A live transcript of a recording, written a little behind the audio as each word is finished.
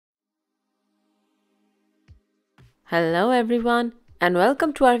Hello everyone and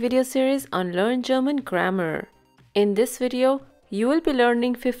welcome to our video series on Learn German Grammar. In this video, you will be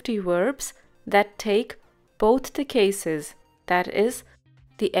learning 50 verbs that take both the cases, that is,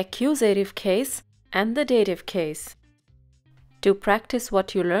 the accusative case and the dative case. To practice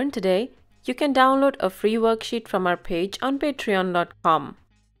what you learned today, you can download a free worksheet from our page on patreon.com.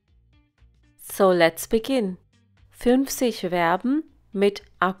 So let's begin. 50 Verben mit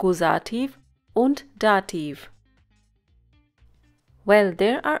Akkusativ und Dativ. Well,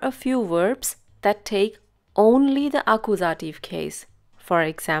 there are a few verbs that take only the accusative case. For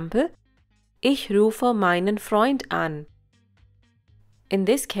example, ich rufe meinen Freund an. In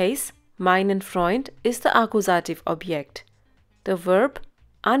this case, meinen Freund is the accusative object. The verb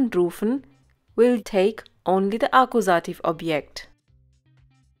anrufen will take only the accusative object.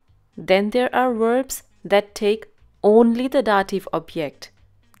 Then there are verbs that take only the dative object.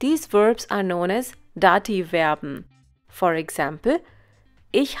 These verbs are known as dative Verben. For example,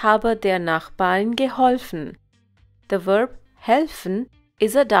 ich habe der Nachbarin geholfen. The verb helfen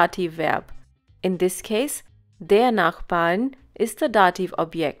is a dative verb. In this case, der Nachbarin is the dative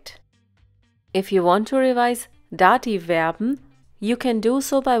object. If you want to revise dative Verben, you can do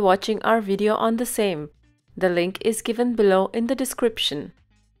so by watching our video on the same. The link is given below in the description.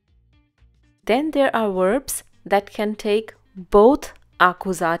 Then there are verbs that can take both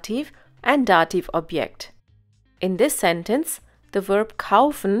accusative and dative object. In this sentence, the verb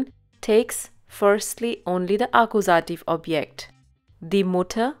kaufen takes firstly only the accusative object. Die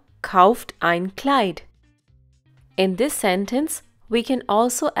Mutter kauft ein Kleid. In this sentence, we can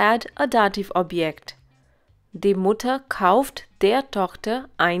also add a dative object. Die Mutter kauft der Tochter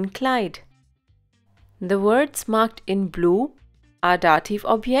ein Kleid. The words marked in blue are dative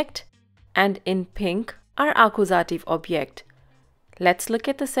object and in pink are accusative object. Let's look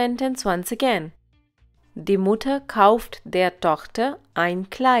at the sentence once again. Die Mutter kauft der Tochter ein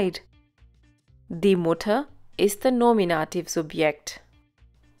Kleid. Die Mutter is the nominative subject.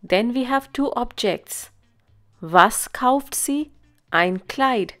 Then we have two objects. Was kauft sie? Ein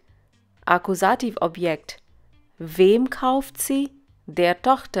Kleid. Accusative object. Wem kauft sie? Der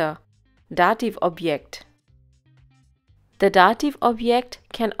Tochter. Dative object. The dative object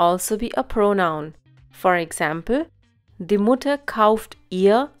can also be a pronoun. For example, die Mutter kauft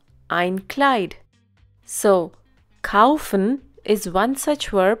ihr ein Kleid. So, kaufen is one such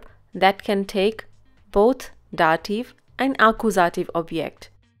verb that can take both dative and accusative object.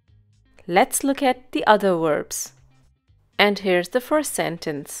 Let's look at the other verbs. And here's the first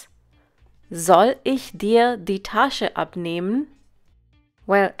sentence. Soll ich dir die Tasche abnehmen?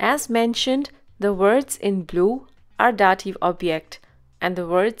 Well, as mentioned, the words in blue are dative object and the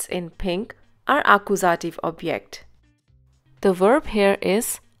words in pink are accusative object. The verb here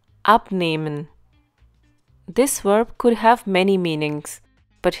is abnehmen. This verb could have many meanings,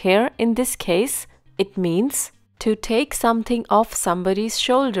 but here in this case, it means to take something off somebody's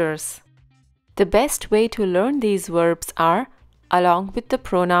shoulders. The best way to learn these verbs are along with the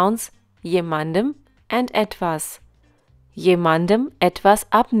pronouns jemandem and etwas. Jemandem etwas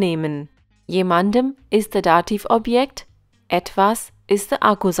abnehmen. Jemandem is the dative object, etwas is the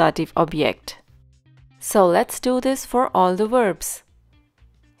accusative object. So let's do this for all the verbs.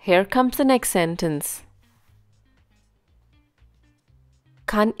 Here comes the next sentence.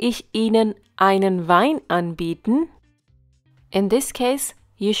 Kann ich Ihnen einen Wein anbieten? In this case,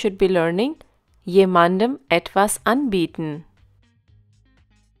 you should be learning jemandem etwas anbieten.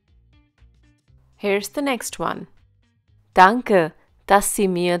 Here's the next one. Danke, dass Sie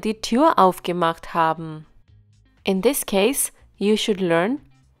mir die Tür aufgemacht haben. In this case, you should learn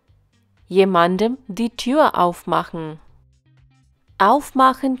jemandem die Tür aufmachen.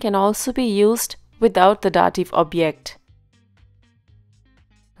 Aufmachen can also be used without the dative object.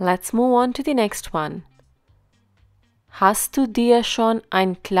 Let's move on to the next one. Hast du dir schon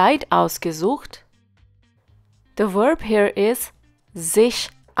ein Kleid ausgesucht? The verb here is sich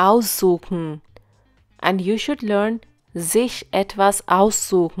aussuchen. And you should learn sich etwas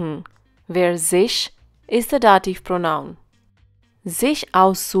aussuchen, where sich is the dative pronoun. Sich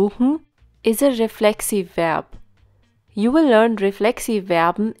aussuchen is a reflexive verb. You will learn reflexive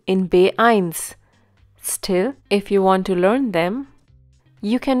Verben in B1. Still, if you want to learn them,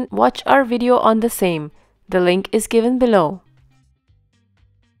 you can watch our video on the same. The link is given below.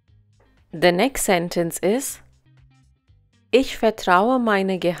 The next sentence is Ich vertraue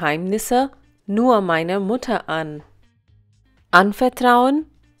meine Geheimnisse nur meiner Mutter an. Anvertrauen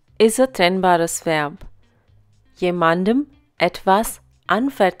is a trennbares Verb. Jemandem etwas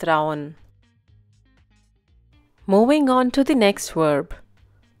anvertrauen. Moving on to the next verb.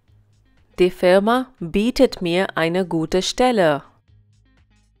 Die Firma bietet mir eine gute Stelle.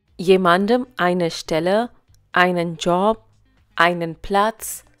 Jemandem eine Stelle, einen Job, einen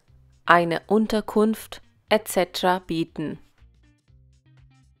Platz, eine Unterkunft etc. bieten.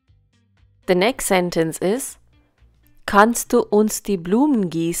 The next sentence is: Kannst du uns die Blumen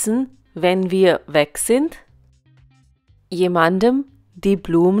gießen, wenn wir weg sind? Jemandem die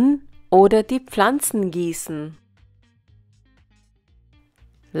Blumen oder die Pflanzen gießen.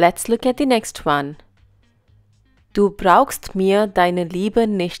 Let's look at the next one. Du brauchst mir deine Liebe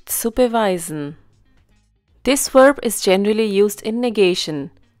nicht zu beweisen. This verb is generally used in negation.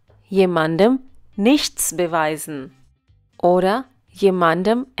 Jemandem nichts beweisen oder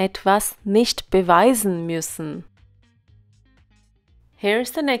jemandem etwas nicht beweisen müssen.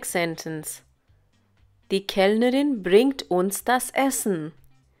 Here's the next sentence. Die Kellnerin bringt uns das Essen.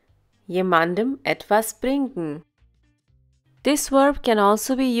 Jemandem etwas bringen. This verb can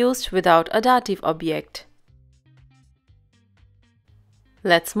also be used without a dative object.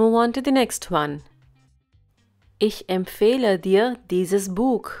 Let's move on to the next one. Ich empfehle dir dieses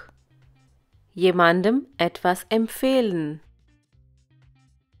Buch. Jemandem etwas empfehlen.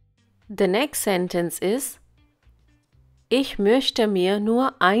 The next sentence is: Ich möchte mir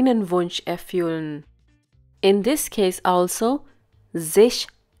nur einen Wunsch erfüllen. In this case also, sich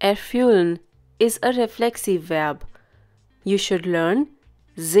erfüllen is a reflexive verb. You should learn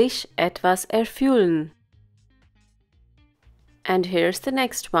sich etwas erfüllen. And here's the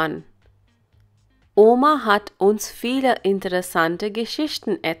next one. Oma hat uns viele interessante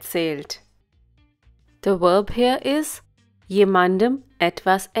Geschichten erzählt. The verb here is jemandem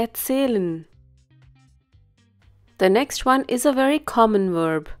etwas erzählen. The next one is a very common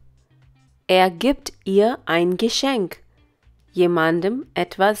verb. Er gibt ihr ein Geschenk. Jemandem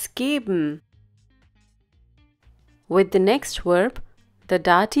etwas geben. With the next verb, the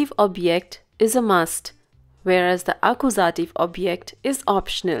dative object is a must, whereas the accusative object is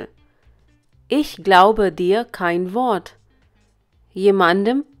optional. Ich glaube dir kein Wort.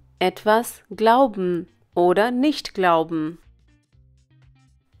 Jemandem etwas glauben oder nicht glauben.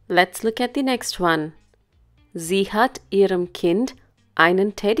 Let's look at the next one. Sie hat ihrem Kind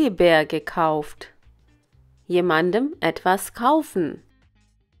einen Teddybär gekauft. Jemandem etwas kaufen.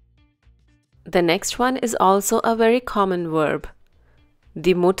 The next one is also a very common verb.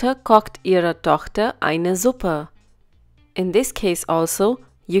 Die Mutter kocht ihrer Tochter eine Suppe. In this case also,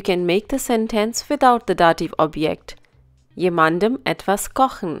 you can make the sentence without the dative object. Jemandem etwas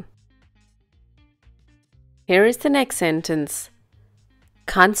kochen. Here is the next sentence.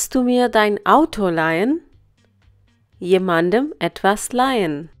 Kannst du mir dein Auto leihen? Jemandem etwas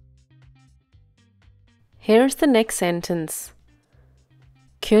leihen. Here's the next sentence.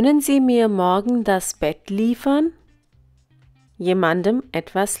 Können Sie mir morgen das Bett liefern? Jemandem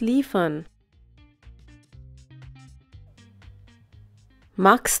etwas liefern.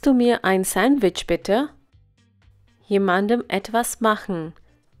 Magst du mir ein Sandwich bitte? Jemandem etwas machen.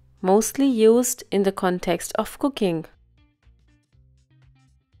 Mostly used in the context of cooking.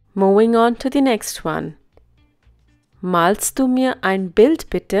 Moving on to the next one. Malst du mir ein Bild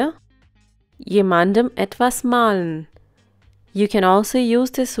bitte? Jemandem etwas malen. You can also use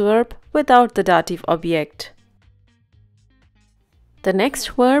this verb without the dative object. The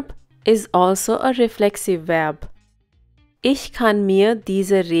next verb is also a reflexive verb. Ich kann mir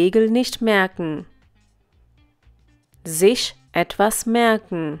diese Regel nicht merken. Sich etwas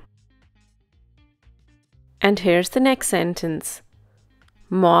merken. And here's the next sentence.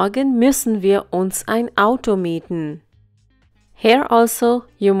 Morgen müssen wir uns ein Auto mieten. Here also,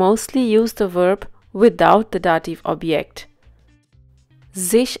 you mostly use the verb without the dative object.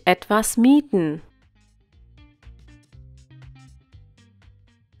 Sich etwas mieten.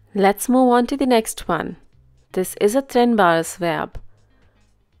 Let's move on to the next one. This is a trennbares verb.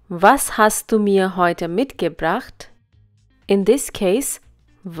 Was hast du mir heute mitgebracht? In this case,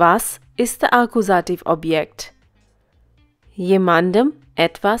 was ist the accusative object. Jemandem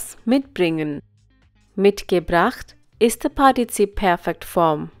etwas mitbringen. Mitgebracht ist the partizip perfect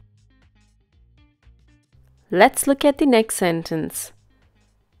form. Let's look at the next sentence.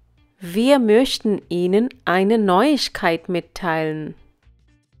 Wir möchten Ihnen eine Neuigkeit mitteilen.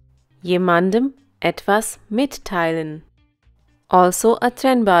 Jemandem etwas mitteilen. Also a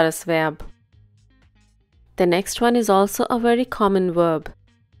trennbares verb. The next one is also a very common verb.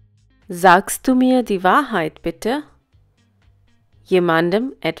 Sagst du mir die Wahrheit bitte?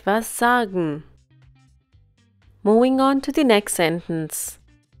 Jemandem etwas sagen. Moving on to the next sentence.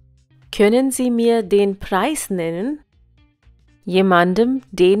 Können Sie mir den Preis nennen? Jemandem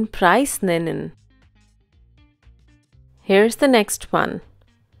den Preis nennen. Here's the next one.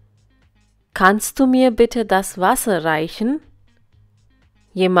 Kannst du mir bitte das Wasser reichen?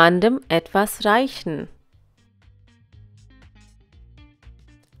 Jemandem etwas reichen.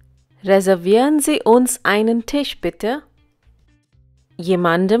 Reservieren Sie uns einen Tisch bitte.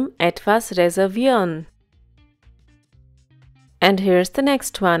 Jemandem etwas reservieren. And here's the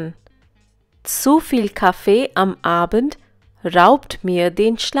next one. Zu viel Kaffee am Abend raubt mir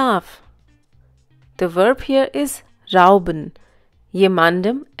den Schlaf. The verb here is rauben.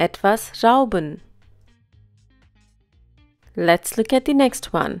 Jemandem etwas rauben. Let's look at the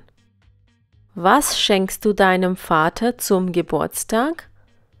next one. Was schenkst du deinem Vater zum Geburtstag?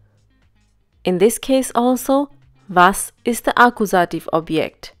 In this case also, was ist the accusative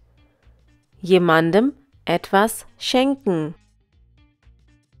object? Jemandem etwas schenken.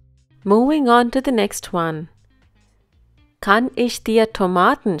 Moving on to the next one. Kann ich dir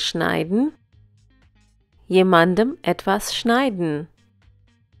Tomaten schneiden? Jemandem etwas schneiden.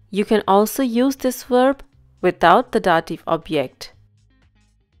 You can also use this verb without the dative object.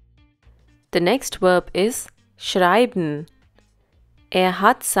 The next verb is schreiben. Er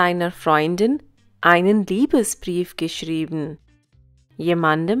hat seiner Freundin einen Liebesbrief geschrieben.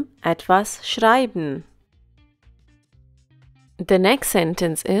 Jemandem etwas schreiben. The next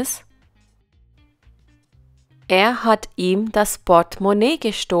sentence is Er hat ihm das Portemonnaie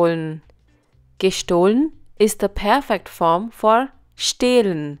gestohlen. Gestohlen is the perfect form for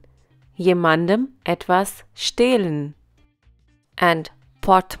stehlen. Jemandem etwas stehlen. And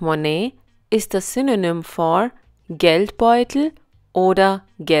Portemonnaie is the synonym for Geldbeutel oder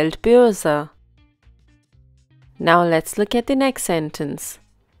Geldbörse. Now let's look at the next sentence.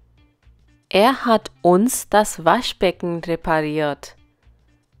 Er hat uns das Waschbecken repariert.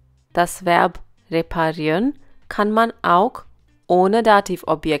 Das Verb reparieren kann man auch ohne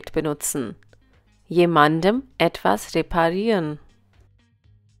Dativobjekt benutzen. Jemandem etwas reparieren.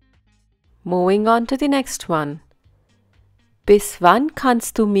 Moving on to the next one. Bis wann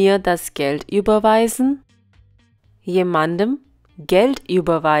kannst du mir das Geld überweisen? Jemandem Geld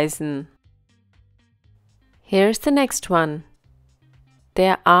überweisen. Here's the next one.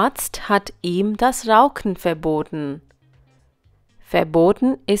 Der Arzt hat ihm das Rauchen verboten.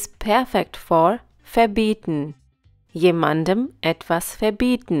 Verboten is perfect for verbieten. Jemandem etwas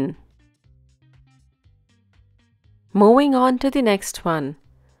verbieten. Moving on to the next one.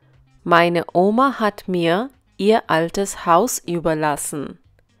 Meine Oma hat mir ihr altes Haus überlassen.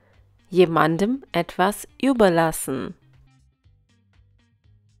 Jemandem etwas überlassen.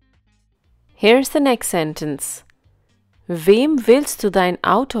 Here's the next sentence. Wem willst du dein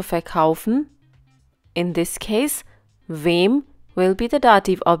Auto verkaufen? In this case, wem will be the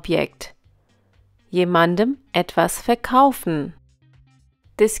dative object. Jemandem etwas verkaufen.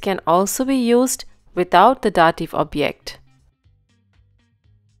 This can also be used without the dative object.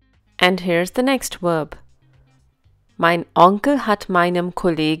 And here's the next verb. Mein Onkel hat meinem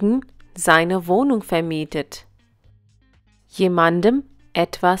Kollegen seine Wohnung vermietet. Jemandem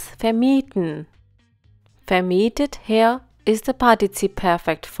etwas vermieten. Vermietet here is the partizip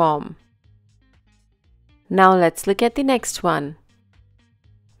perfect form. Now let's look at the next one.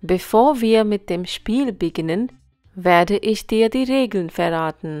 Bevor wir mit dem Spiel beginnen, werde ich dir die Regeln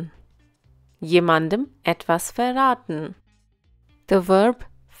verraten. Jemandem etwas verraten. The verb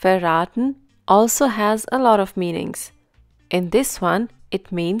verraten also has a lot of meanings. In this one,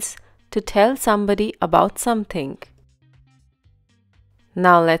 it means to tell somebody about something.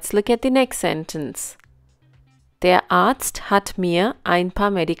 Now let's look at the next sentence. Der Arzt hat mir ein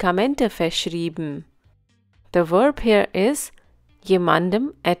paar Medikamente verschrieben. The verb here is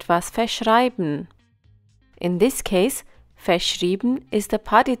jemandem etwas verschreiben. In this case, verschrieben is the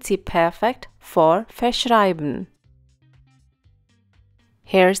partizip perfect for verschreiben.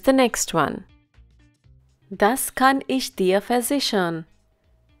 Here's the next one. Das kann ich dir versichern.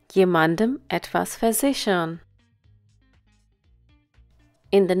 Jemandem etwas versichern.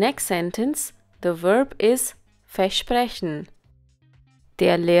 In the next sentence, the verb is versprechen.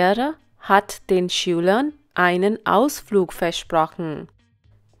 Der Lehrer hat den Schülern einen Ausflug versprochen.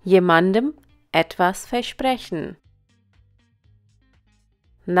 Jemandem etwas versprechen.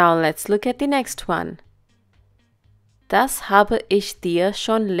 Now let's look at the next one. Das habe ich dir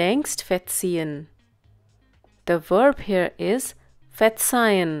schon längst verziehen. The verb here is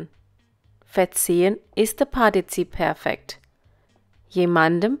verzeihen. Verziehen is the partizip perfect.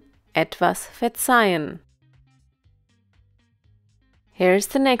 Jemandem etwas verzeihen. Here's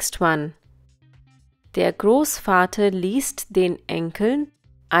the next one. Der Großvater liest den Enkeln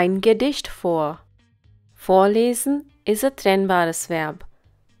ein Gedicht vor. Vorlesen ist ein trennbares Verb.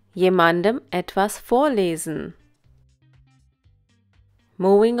 Jemandem etwas vorlesen.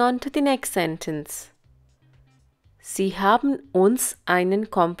 Moving on to the next sentence. Sie haben uns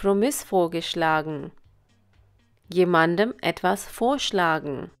einen Kompromiss vorgeschlagen. Jemandem etwas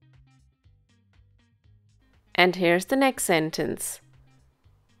vorschlagen. And here's the next sentence.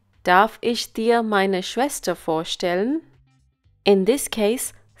 Darf ich dir meine Schwester vorstellen? In this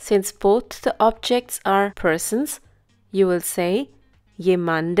case, since both the objects are persons, you will say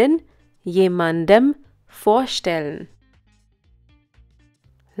jemanden, jemandem vorstellen.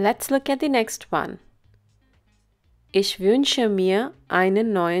 Let's look at the next one. Ich wünsche mir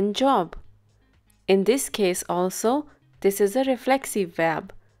einen neuen Job. In this case also, this is a reflexive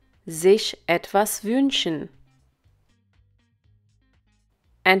verb. Sich etwas wünschen.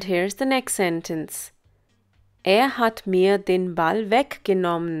 And here's the next sentence. Hat mir den Ball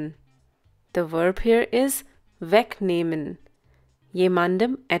weggenommen. The verb here is wegnehmen.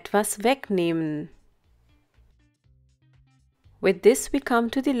 Jemandem etwas wegnehmen. With this we come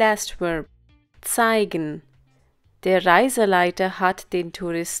to the last verb, zeigen. Der Reiseleiter hat den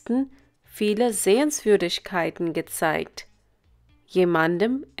Touristen viele Sehenswürdigkeiten gezeigt.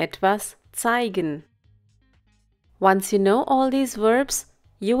 Jemandem etwas zeigen. Once you know all these verbs,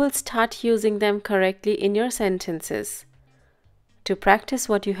 you will start using them correctly in your sentences. To practice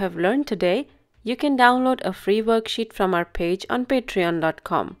what you have learned today, you can download a free worksheet from our page on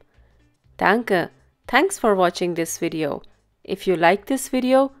patreon.com. Danke! Thanks for watching this video. If you like this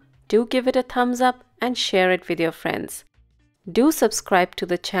video, do give it a thumbs up and share it with your friends. Do subscribe to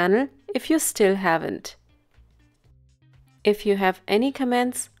the channel if you still haven't. If you have any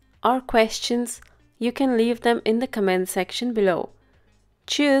comments or questions, you can leave them in the comment section below.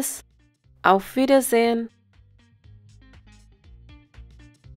 Tschüss! Auf Wiedersehen!